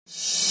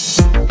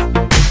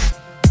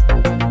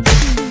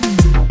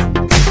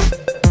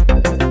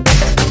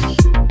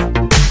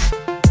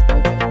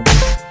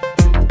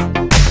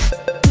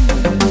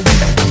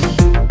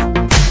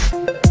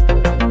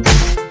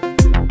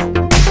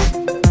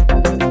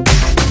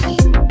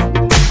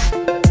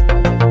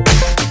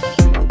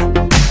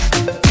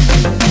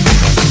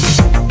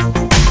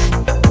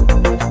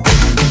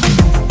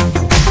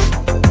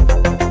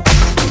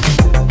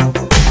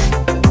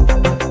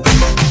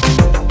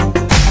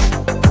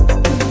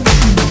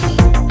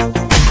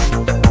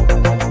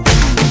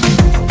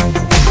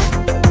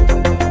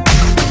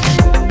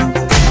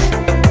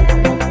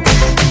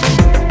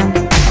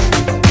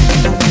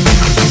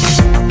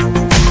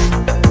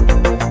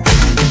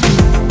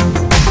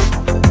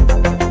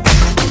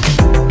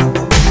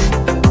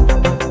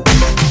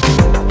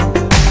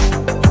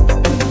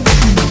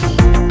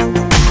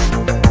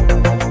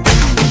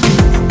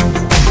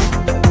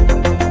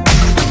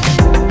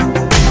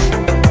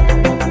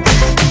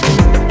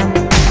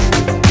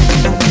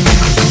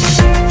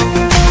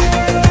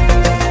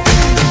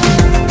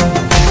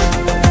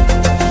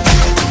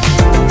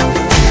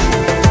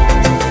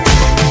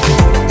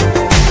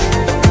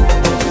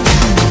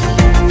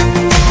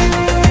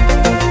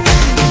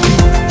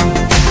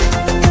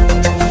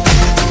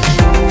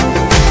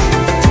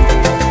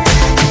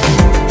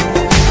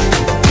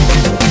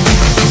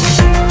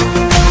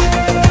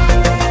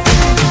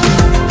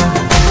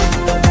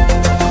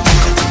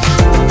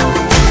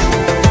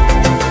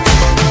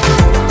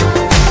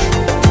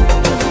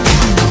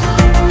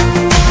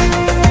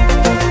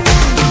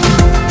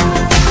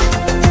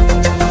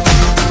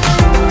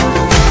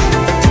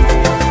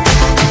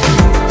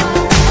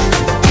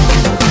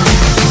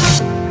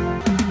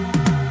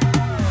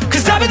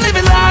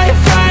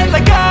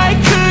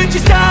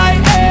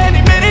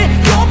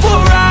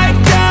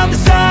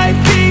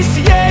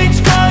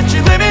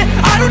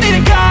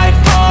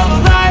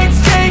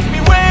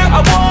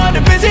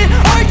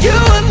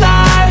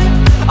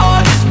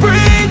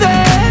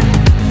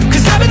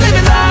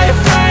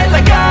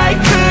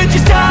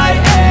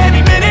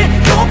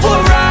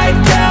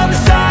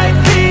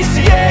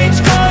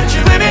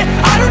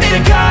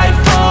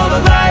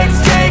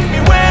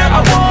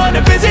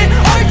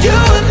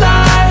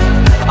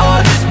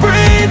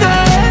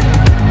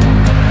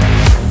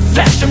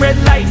red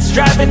lights,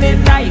 driving at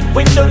night,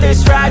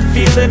 windowless ride,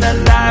 feeling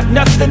alive.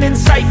 Nothing in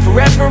sight,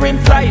 forever in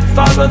flight.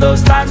 Follow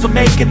those lines, we'll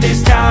make it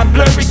this time.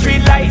 Blurry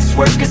street lights,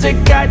 work as a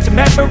guide to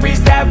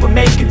memories that we're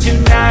making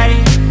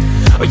tonight.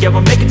 Oh yeah,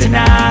 we'll make it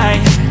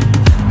tonight.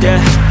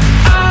 Yeah.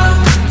 I'll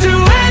do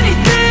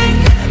anything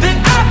that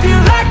I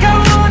feel like I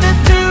wanna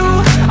do.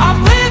 I'm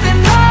living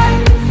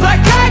life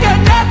like I got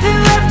nothing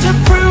left to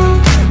prove.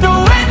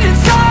 No end in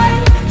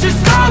sight, just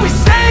always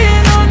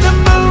staying on the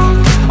move.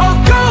 I'll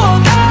go all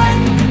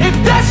night if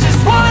that's just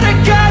what I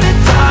gotta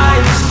do.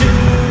 Life's too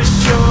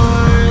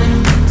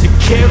short to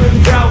care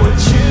about what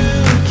you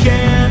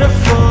can't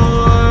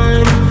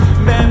afford.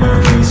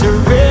 Memories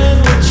are in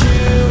what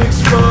you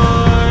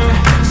explore,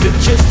 so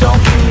just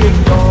don't be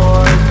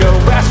ignored. Go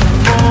ask for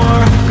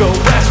more, go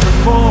ask for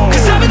more.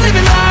 'Cause I've been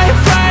living life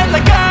right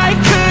like I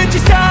could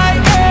just die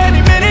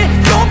any minute.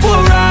 Going for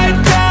a ride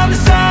down the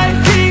side,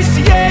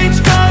 PCH,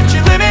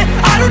 country limit.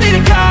 I don't need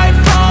a guide,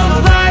 follow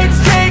lights,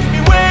 take me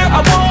where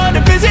I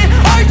wanna visit.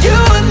 Are you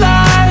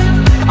alive?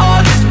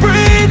 I'll just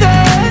breathe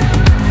in.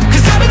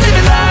 'Cause I've been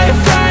living life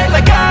right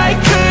like I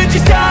could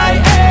just die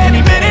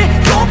any minute.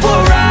 Going for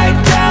a ride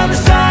down the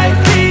side,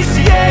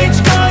 PCH,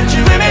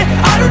 country limit.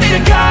 I don't need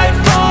a guide,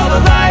 follow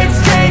lights,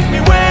 take me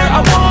where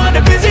I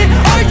wanna visit.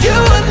 Are you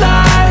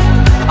alive?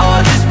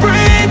 I'll just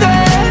breathe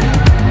in.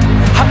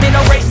 I'm in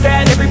a race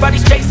that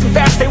everybody's chasing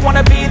fast. They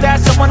wanna be that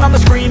someone on the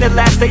screen at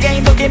last. They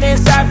ain't looking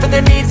inside for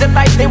their needs in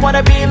life. They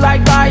wanna be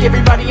liked by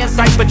everybody in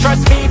sight. But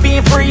trust me,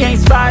 being free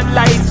ain't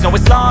spotlights. No,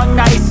 it's long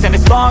nights and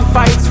it's long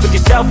fights with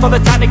yourself all the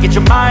time to get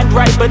your mind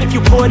right. But if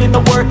you put in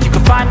the work, you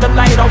can find the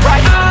light,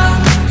 alright. I'll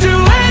do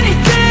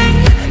anything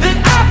that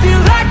I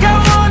feel like I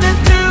wanna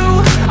do.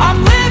 I'm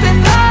living